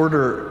 Next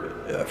quarter,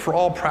 for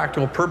all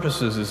practical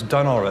purposes, is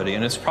done already,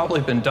 and it's probably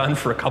been done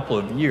for a couple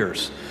of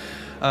years.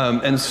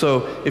 And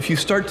so if you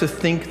start to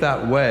think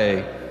that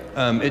way,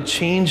 it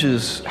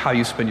changes how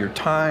you spend your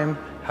time,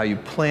 how you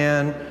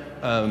plan,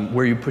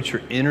 where you put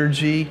your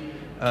energy,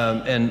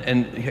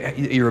 and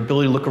your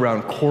ability to look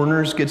around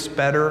corners gets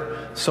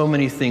better. So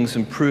many things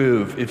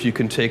improve if you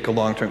can take a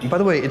long term. By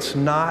the way, it's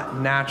not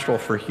natural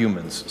for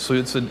humans, so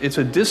it's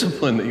a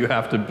discipline that you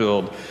have to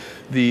build.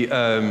 The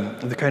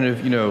kind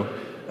of, you know,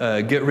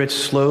 get rich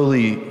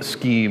slowly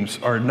schemes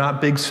are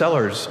not big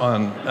sellers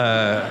on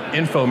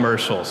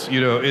infomercials.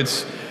 You know,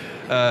 it's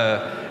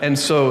and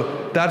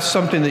so that's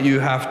something that you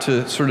have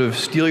to sort of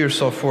steel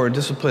yourself for, and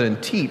discipline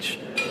and teach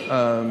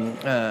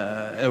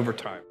over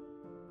time.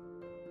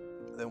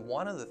 Then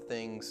one of the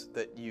things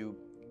that you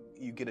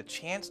get a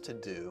chance to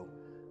do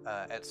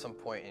at some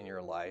point in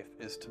your life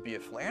is to be a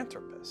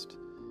philanthropist.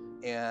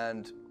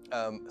 And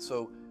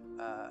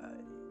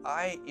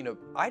I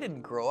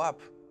didn't grow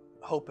up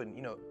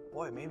hoping,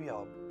 boy, maybe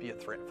I'll be a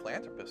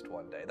philanthropist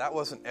one day. That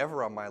wasn't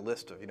ever on my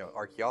list of,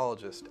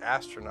 archaeologist,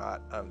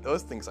 astronaut,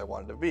 those things I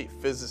wanted to be.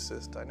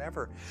 Physicist, I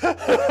never.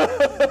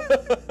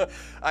 I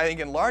think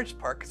in large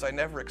part because I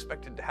never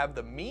expected to have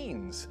the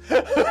means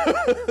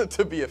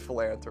to be a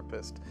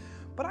philanthropist.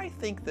 But I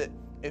think that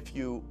if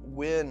you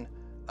win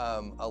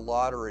a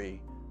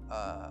lottery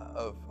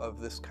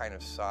of this kind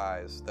of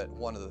size, that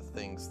one of the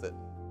things that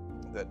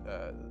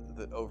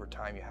over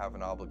time you have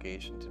an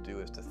obligation to do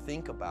is to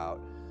think about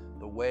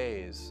the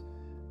ways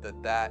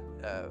that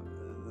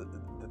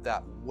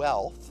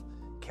wealth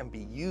can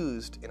be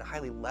used in a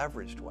highly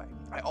leveraged way.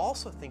 I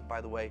also think,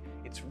 by the way,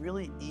 it's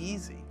really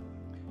easy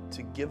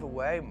to give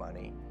away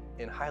money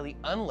in highly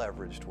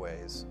unleveraged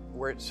ways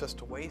where it's just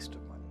a waste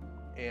of money.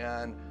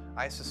 And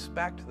I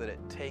suspect that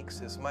it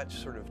takes as much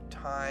sort of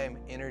time,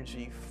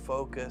 energy,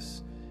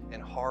 focus,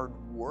 and hard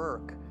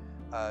work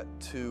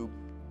to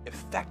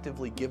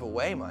effectively give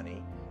away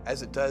money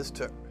as it does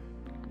to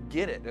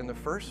get it in the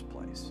first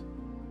place.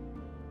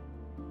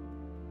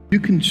 You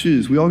can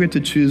choose. We all get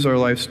to choose our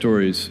life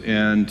stories,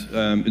 and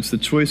it's the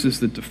choices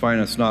that define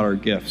us, not our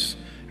gifts.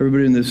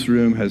 Everybody in this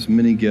room has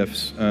many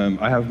gifts.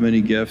 I have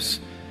many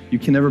gifts. You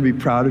can never be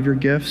proud of your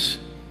gifts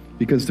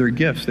because they're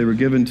gifts. They were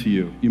given to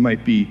you. You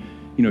might be,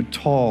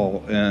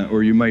 tall,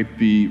 or you might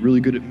be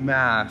really good at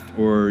math,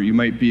 or you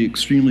might be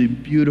extremely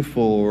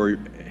beautiful or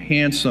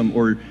handsome,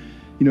 or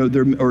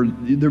there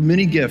are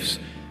many gifts,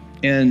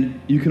 and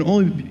you can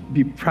only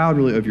be proud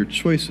really of your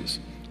choices,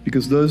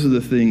 because those are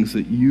the things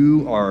that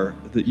you are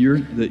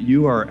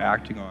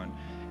acting on.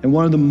 And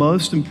one of the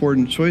most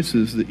important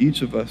choices that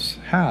each of us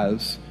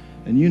has,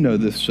 and you know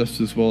this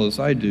just as well as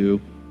I do,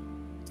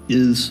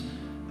 is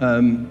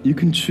you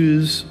can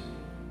choose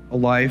a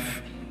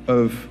life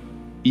of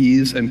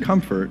ease and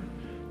comfort,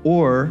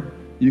 or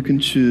you can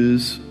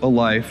choose a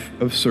life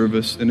of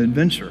service and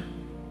adventure.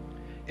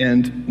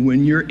 And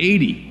when you're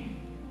 80,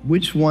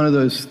 which one of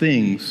those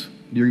things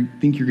do you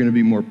think you're going to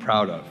be more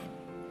proud of?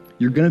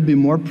 You're going to be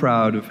more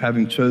proud of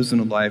having chosen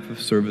a life of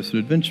service and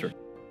adventure.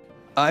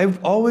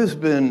 I've always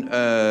been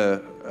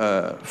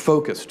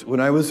focused.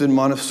 When I was in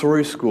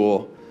Montessori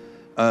school,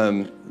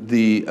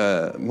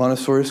 the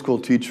Montessori school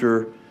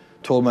teacher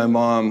told my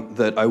mom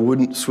that I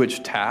wouldn't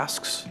switch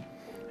tasks,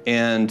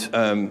 and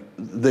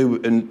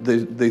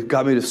they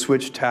got me to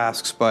switch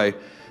tasks by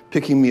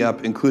picking me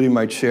up, including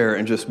my chair,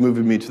 and just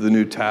moving me to the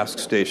new task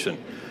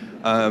station.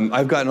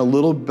 I've gotten a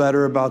little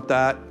better about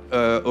that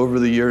over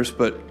the years,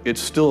 but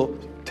it's still,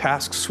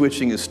 task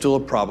switching is still a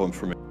problem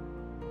for me.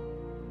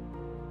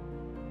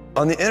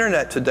 On the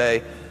internet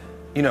today,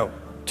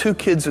 2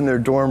 kids in their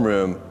dorm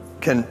room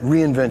can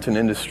reinvent an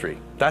industry.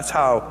 That's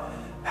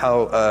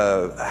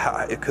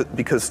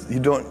because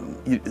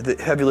the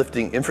heavy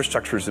lifting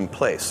infrastructure is in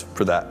place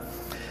for that.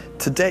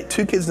 Today,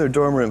 2 kids in their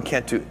dorm room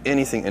can't do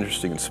anything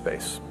interesting in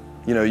space.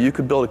 You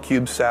could build a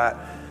CubeSat.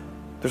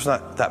 There's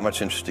not that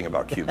much interesting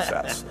about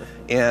CubeSats.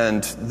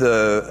 And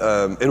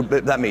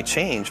that may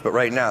change, but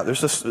right now,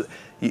 there's just,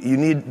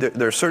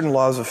 there are certain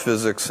laws of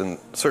physics and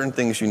certain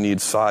things you need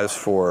size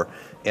for,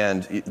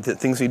 and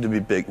things need to be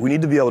big. We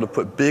need to be able to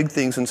put big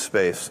things in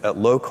space at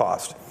low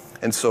cost.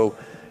 And so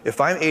if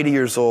I'm 80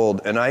 years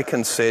old and I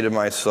can say to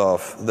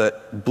myself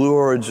that Blue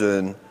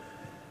Origin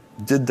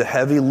did the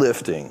heavy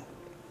lifting,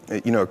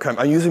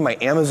 I'm using my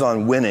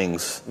Amazon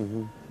winnings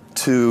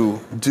to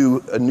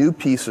do a new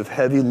piece of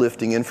heavy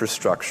lifting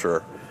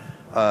infrastructure,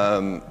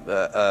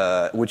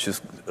 which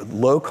is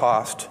low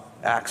cost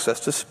access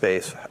to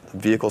space.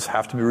 Vehicles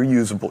have to be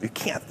reusable. You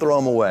can't throw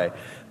them away.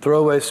 Throw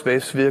away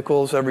space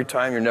vehicles every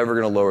time, you're never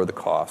going to lower the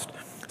cost.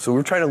 So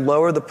we're trying to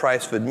lower the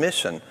price of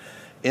admission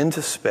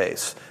into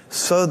space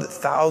so that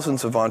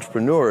thousands of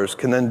entrepreneurs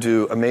can then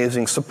do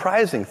amazing,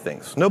 surprising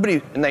things. Nobody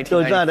in 1995, so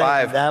it's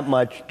not that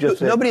much,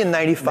 just nobody in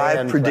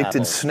 95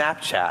 predicted travel.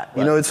 Snapchat.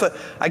 Right. It's like,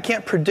 I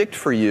can't predict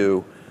for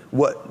you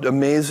what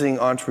amazing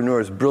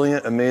entrepreneurs,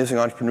 brilliant, amazing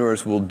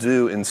entrepreneurs will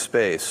do in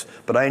space.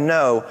 But I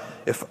know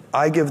if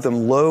I give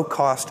them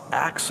low-cost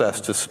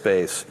access to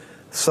space,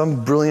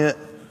 some brilliant,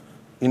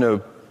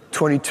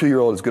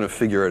 22-year-old is going to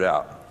figure it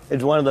out.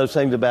 It's one of those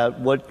things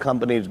about what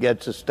companies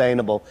get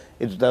sustainable.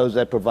 It's those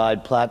that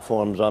provide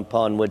platforms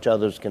upon which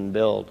others can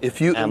build.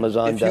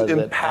 Amazon does it,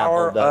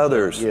 empower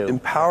others,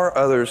 empower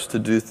others to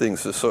do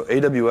things. So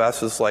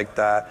AWS is like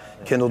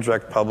that. Kindle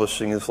Direct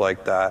Publishing is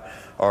like that.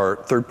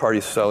 Our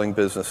third-party selling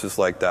business is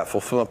like that.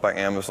 Fulfillment by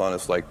Amazon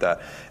is like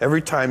that.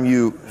 Every time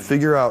you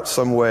figure out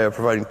some way of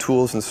providing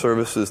tools and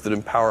services that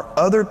empower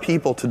other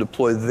people to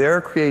deploy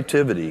their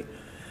creativity,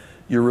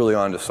 you're really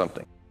onto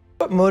something.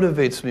 What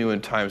motivates me when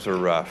times are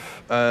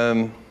rough?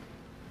 I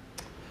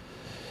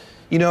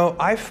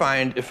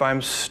find if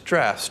I'm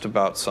stressed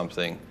about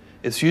something,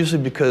 it's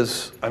usually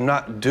because I'm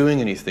not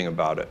doing anything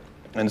about it.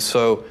 And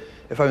so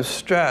if I'm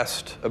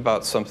stressed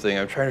about something,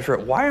 I'm trying to figure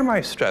out, why am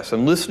I stressed?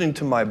 I'm listening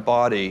to my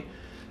body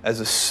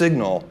as a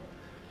signal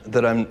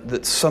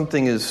that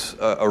something is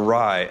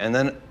awry. And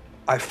then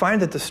I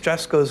find that the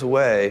stress goes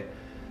away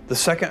the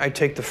second I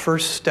take the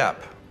first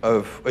step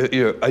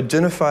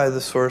identify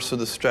the source of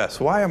the stress.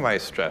 Why am I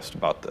stressed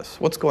about this?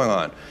 What's going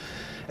on?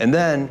 And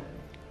then,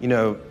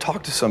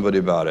 talk to somebody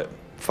about it.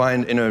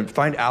 Find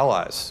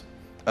allies.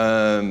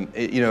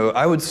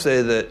 I would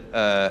say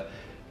that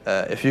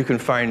if you can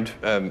find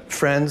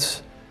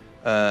friends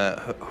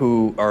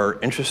who are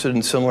interested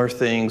in similar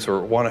things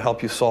or want to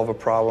help you solve a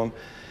problem,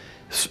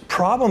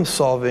 problem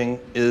solving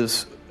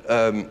is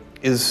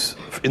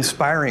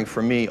inspiring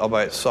for me all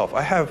by itself.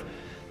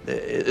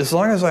 As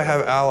long as I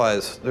have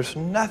allies, there's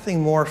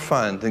nothing more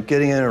fun than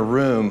getting in a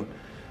room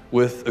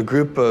with a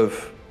group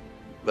of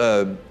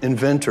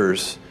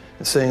inventors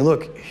and saying,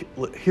 look,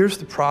 here's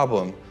the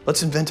problem.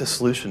 Let's invent a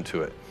solution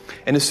to it.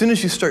 And as soon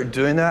as you start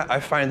doing that, I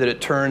find that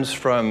it turns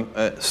from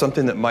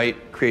something that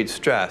might create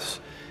stress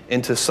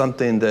into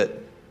something that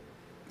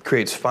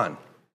creates fun.